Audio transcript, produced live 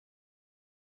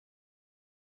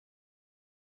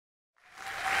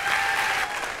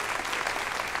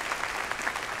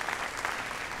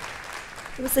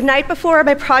It was the night before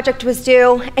my project was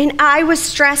due, and I was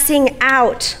stressing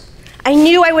out. I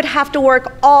knew I would have to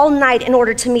work all night in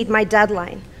order to meet my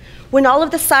deadline. When all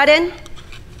of a sudden,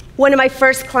 one of my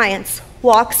first clients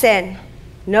walks in.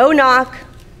 No knock,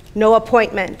 no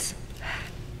appointment.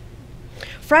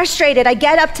 Frustrated, I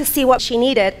get up to see what she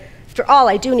needed. After all,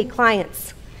 I do need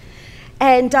clients.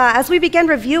 And as we began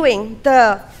reviewing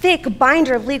the thick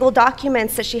binder of legal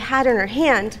documents that she had in her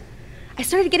hand, I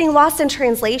started getting lost in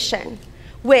translation.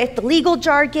 With the legal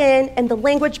jargon and the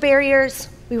language barriers,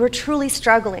 we were truly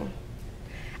struggling.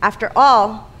 After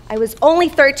all, I was only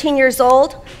 13 years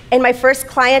old, and my first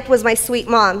client was my sweet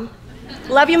mom.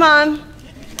 Love you, Mom.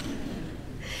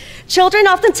 Children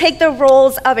often take the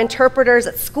roles of interpreters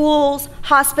at schools,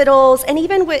 hospitals, and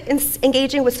even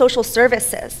engaging with social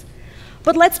services.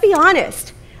 But let's be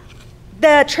honest,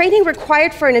 the training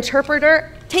required for an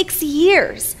interpreter takes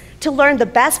years to learn the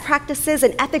best practices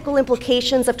and ethical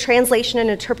implications of translation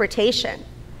and interpretation.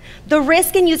 The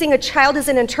risk in using a child as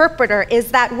an interpreter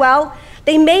is that, well,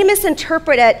 they may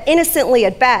misinterpret it innocently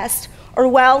at best, or,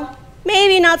 well,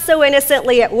 maybe not so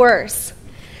innocently at worst.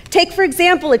 Take, for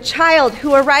example, a child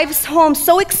who arrives home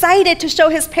so excited to show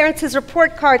his parents his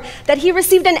report card that he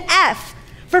received an F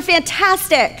for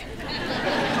fantastic,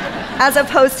 as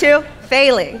opposed to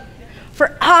failing.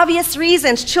 For obvious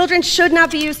reasons, children should not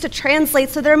be used to translate,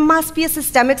 so there must be a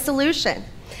systemic solution.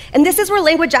 And this is where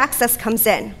language access comes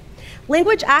in.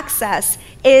 Language access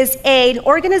is an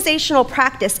organizational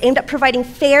practice aimed at providing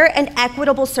fair and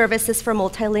equitable services for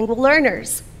multilingual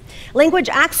learners. Language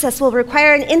access will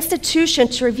require an institution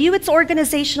to review its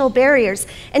organizational barriers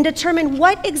and determine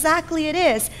what exactly it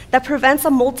is that prevents a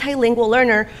multilingual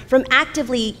learner from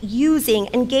actively using,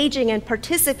 engaging, and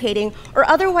participating or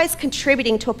otherwise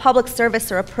contributing to a public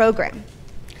service or a program.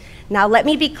 Now, let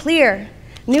me be clear.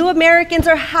 New Americans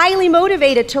are highly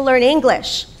motivated to learn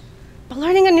English, but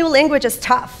learning a new language is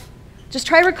tough. Just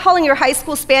try recalling your high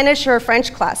school Spanish or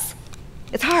French class.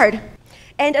 It's hard.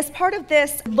 And as part of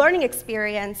this learning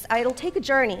experience, it'll take a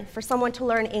journey for someone to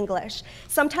learn English.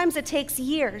 Sometimes it takes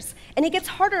years, and it gets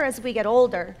harder as we get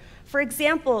older. For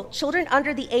example, children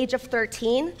under the age of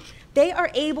 13, they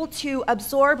are able to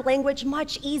absorb language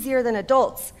much easier than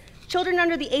adults. Children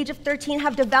under the age of 13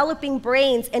 have developing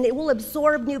brains, and it will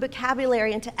absorb new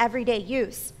vocabulary into everyday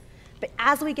use. But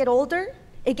as we get older,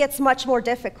 it gets much more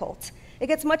difficult. It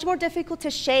gets much more difficult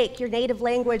to shake your native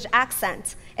language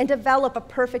accent and develop a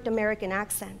perfect American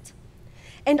accent.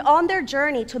 And on their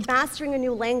journey to mastering a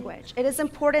new language, it is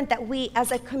important that we,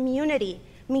 as a community,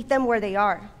 meet them where they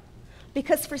are.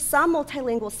 Because for some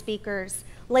multilingual speakers,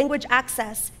 language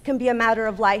access can be a matter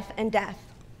of life and death.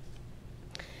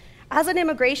 As an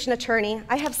immigration attorney,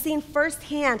 I have seen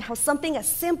firsthand how something as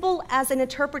simple as an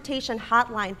interpretation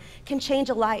hotline can change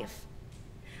a life.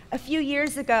 A few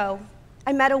years ago,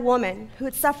 I met a woman who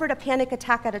had suffered a panic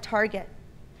attack at a Target.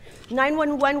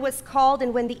 911 was called,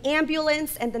 and when the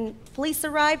ambulance and the police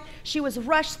arrived, she was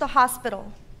rushed to the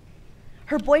hospital.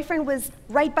 Her boyfriend was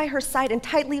right by her side and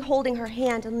tightly holding her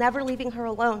hand and never leaving her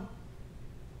alone.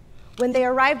 When they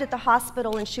arrived at the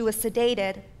hospital and she was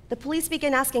sedated, the police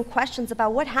began asking questions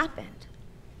about what happened.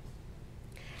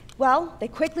 Well, they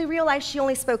quickly realized she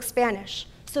only spoke Spanish,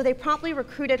 so they promptly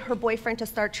recruited her boyfriend to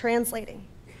start translating.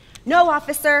 No,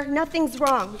 officer, nothing's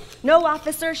wrong. No,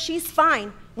 officer, she's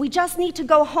fine. We just need to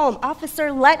go home.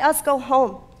 Officer, let us go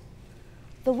home.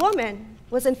 The woman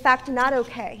was in fact not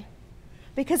okay,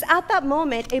 because at that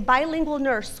moment, a bilingual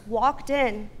nurse walked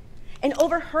in and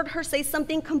overheard her say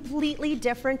something completely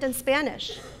different in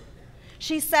Spanish.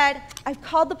 She said, "I've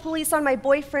called the police on my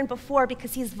boyfriend before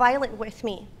because he's violent with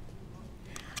me.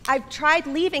 I've tried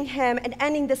leaving him and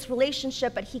ending this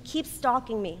relationship, but he keeps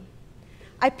stalking me.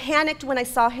 I panicked when I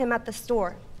saw him at the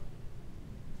store."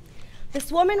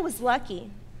 This woman was lucky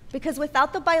because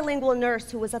without the bilingual nurse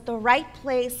who was at the right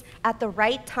place at the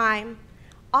right time,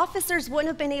 officers wouldn't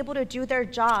have been able to do their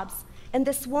jobs, and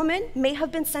this woman may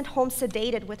have been sent home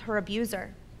sedated with her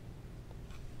abuser.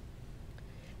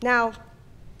 Now,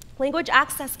 language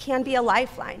access can be a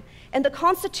lifeline, and the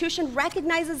Constitution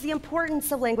recognizes the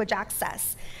importance of language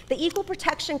access. The Equal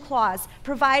Protection Clause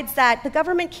provides that the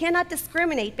government cannot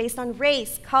discriminate based on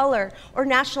race, color, or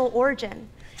national origin.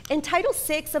 And Title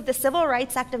VI of the Civil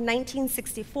Rights Act of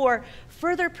 1964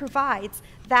 further provides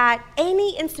that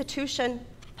any institution,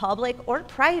 public or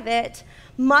private,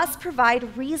 must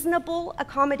provide reasonable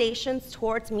accommodations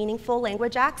towards meaningful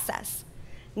language access.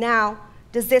 Now,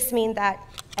 does this mean that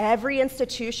every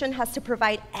institution has to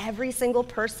provide every single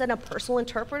person a personal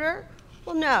interpreter?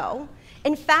 Well, no.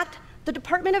 In fact, the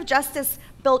Department of Justice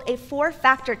built a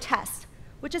 4-factor test,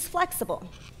 which is flexible.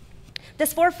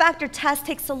 This 4-factor test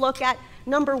takes a look at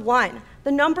Number 1,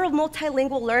 the number of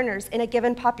multilingual learners in a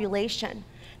given population.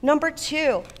 Number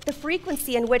 2, the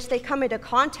frequency in which they come into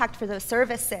contact for those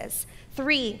services.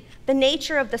 3, the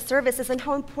nature of the services and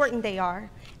how important they are.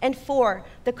 And 4,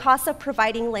 the cost of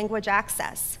providing language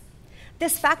access.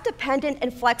 This fact-dependent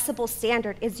and flexible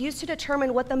standard is used to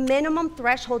determine what the minimum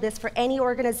threshold is for any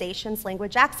organization's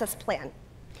language access plan.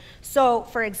 So,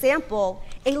 for example,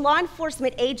 a law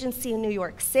enforcement agency in New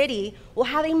York City will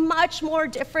have a much more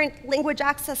different language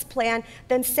access plan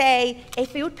than, say, a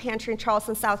food pantry in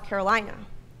Charleston, South Carolina.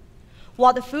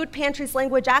 While the food pantry's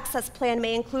language access plan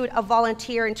may include a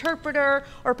volunteer interpreter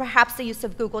or perhaps the use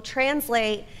of Google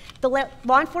Translate, the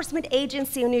law enforcement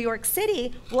agency in New York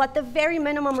City will at the very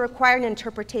minimum require an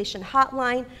interpretation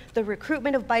hotline, the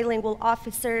recruitment of bilingual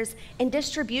officers, and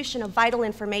distribution of vital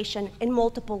information in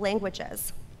multiple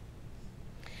languages.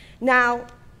 Now,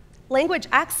 language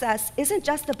access isn't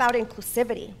just about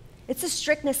inclusivity. It's a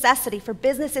strict necessity for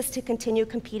businesses to continue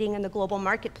competing in the global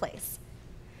marketplace.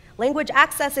 Language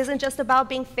access isn't just about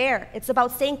being fair. It's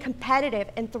about staying competitive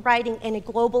and thriving in a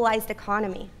globalized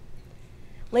economy.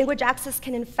 Language access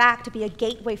can, in fact, be a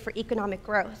gateway for economic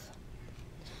growth.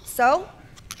 So,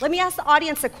 let me ask the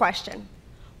audience a question.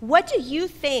 What do you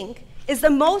think is the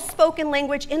most spoken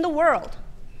language in the world?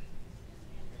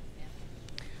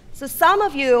 So some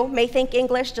of you may think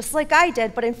English just like I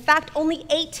did, but in fact, only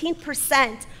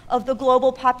 18% of the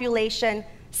global population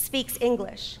speaks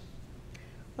English.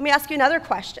 Let me ask you another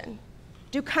question.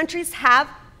 Do countries have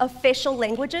official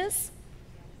languages?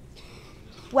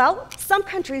 Well, some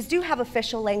countries do have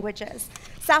official languages.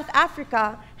 South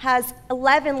Africa has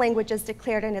 11 languages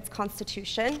declared in its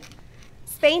constitution.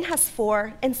 Spain has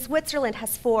 4, and Switzerland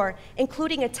has 4,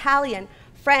 including Italian,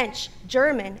 French,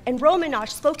 German, and Romansh,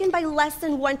 spoken by less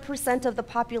than 1% of the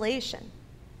population.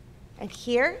 And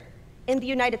here, in the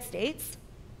United States,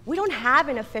 we don't have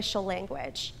an official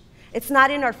language. It's not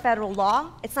in our federal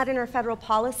law, it's not in our federal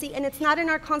policy, and it's not in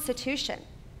our Constitution.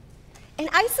 And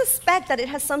I suspect that it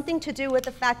has something to do with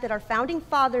the fact that our founding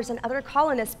fathers and other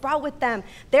colonists brought with them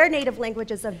their native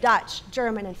languages of Dutch,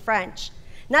 German, and French,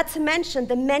 not to mention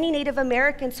the many Native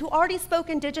Americans who already spoke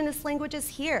indigenous languages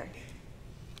here.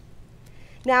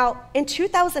 Now, in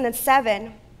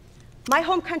 2007, my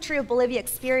home country of Bolivia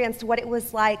experienced what it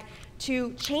was like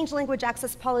to change language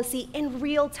access policy in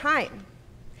real time.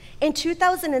 In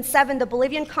 2007, the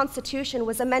Bolivian Constitution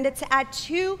was amended to add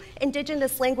 2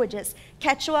 indigenous languages,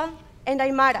 Quechua and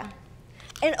Aymara.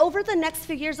 And over the next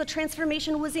few years, the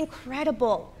transformation was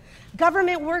incredible.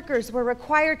 Government workers were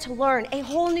required to learn a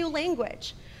whole new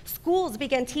language. Schools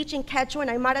began teaching Quechua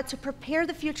and Aymara to prepare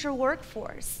the future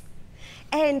workforce.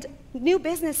 And new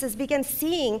businesses began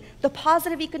seeing the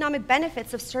positive economic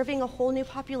benefits of serving a whole new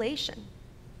population.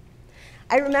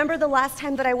 I remember the last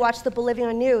time that I watched the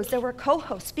Bolivian news, there were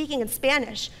co-hosts speaking in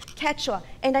Spanish, Quechua,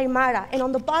 and Aymara, and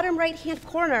on the bottom right-hand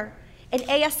corner, an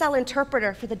ASL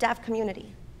interpreter for the deaf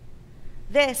community.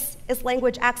 This is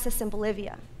language access in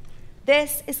Bolivia.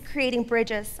 This is creating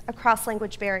bridges across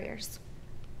language barriers.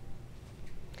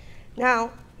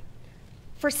 Now,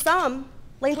 for some,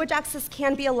 language access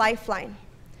can be a lifeline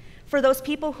for those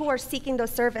people who are seeking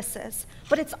those services,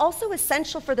 but it's also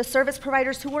essential for the service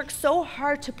providers who work so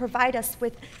hard to provide us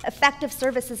with effective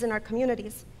services in our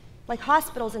communities, like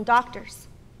hospitals and doctors.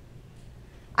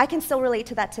 I can still relate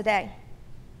to that today.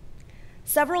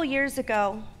 Several years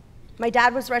ago, my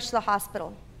dad was rushed to the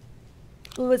hospital.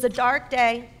 It was a dark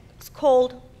day, it was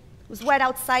cold, it was wet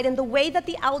outside, and the way that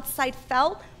the outside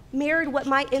felt mirrored what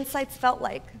my insides felt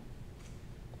like.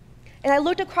 And I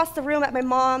looked across the room at my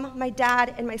mom, my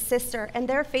dad, and my sister, and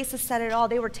their faces said it all.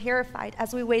 They were terrified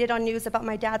as we waited on news about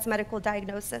my dad's medical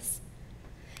diagnosis.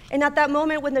 And at that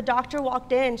moment, when the doctor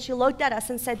walked in, she looked at us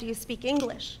and said, "Do you speak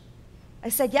English?" I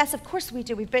said, "Yes, of course we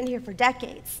do. We've been here for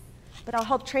decades, but I'll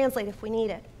help translate if we need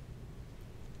it."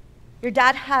 "Your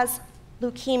dad has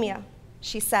leukemia,"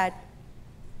 she said.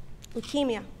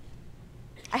 Leukemia.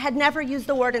 I had never used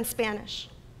the word in Spanish.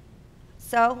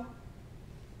 So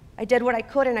I did what I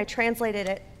could and I translated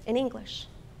it in English.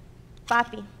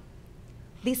 "Papi,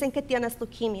 dicen que tienes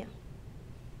leukemia."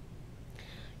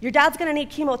 "Your dad's gonna need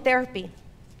chemotherapy,"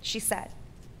 she said.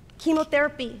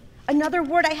 Chemotherapy, another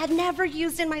word I had never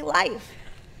used in my life.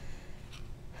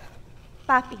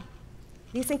 "Papi,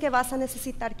 dicen que vas a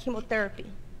necesitar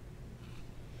chemotherapy."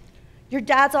 "Your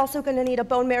dad's also gonna need a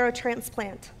bone marrow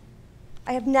transplant."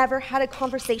 I have never had a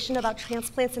conversation about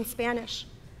transplants in Spanish.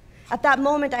 At that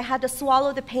moment, I had to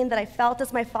swallow the pain that I felt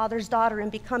as my father's daughter and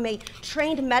become a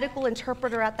trained medical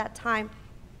interpreter at that time.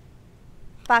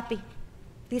 "Papi,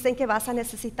 dicen que vas a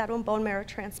necesitar un bone marrow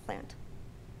transplant."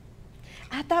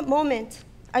 At that moment,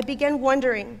 I began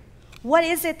wondering, What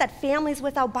is it that families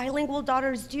without bilingual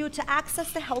daughters do to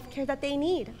access the health care that they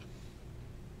need?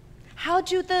 How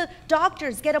do the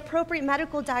doctors get appropriate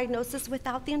medical diagnosis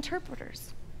without the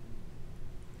interpreters?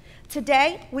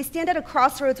 Today, we stand at a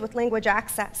crossroads with language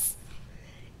access.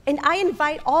 And I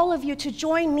invite all of you to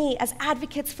join me as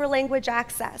advocates for language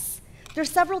access.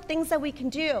 There's several things that we can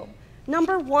do.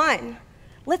 Number one,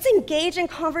 let's engage in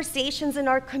conversations in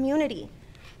our community.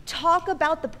 Talk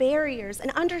about the barriers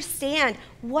and understand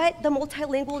what the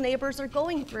multilingual neighbors are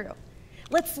going through.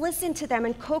 Let's listen to them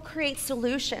and co-create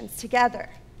solutions together.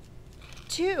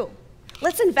 Two,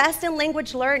 let's invest in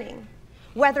language learning,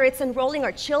 whether it's enrolling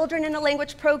our children in a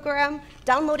language program,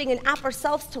 downloading an app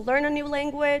ourselves to learn a new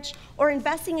language, or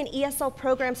investing in ESL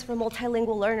programs for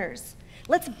multilingual learners.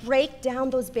 Let's break down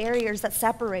those barriers that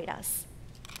separate us.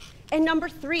 And number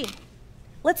three,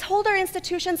 let's hold our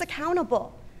institutions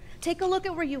accountable. Take a look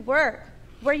at where you work,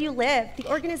 where you live, the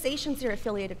organizations you're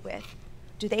affiliated with.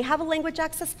 Do they have a language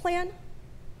access plan?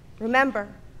 Remember,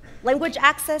 language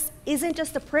access isn't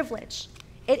just a privilege.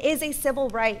 It is a civil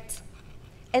right.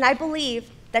 And I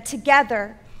believe that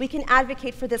together we can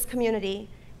advocate for this community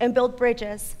and build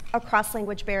bridges across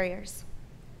language barriers.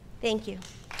 Thank you.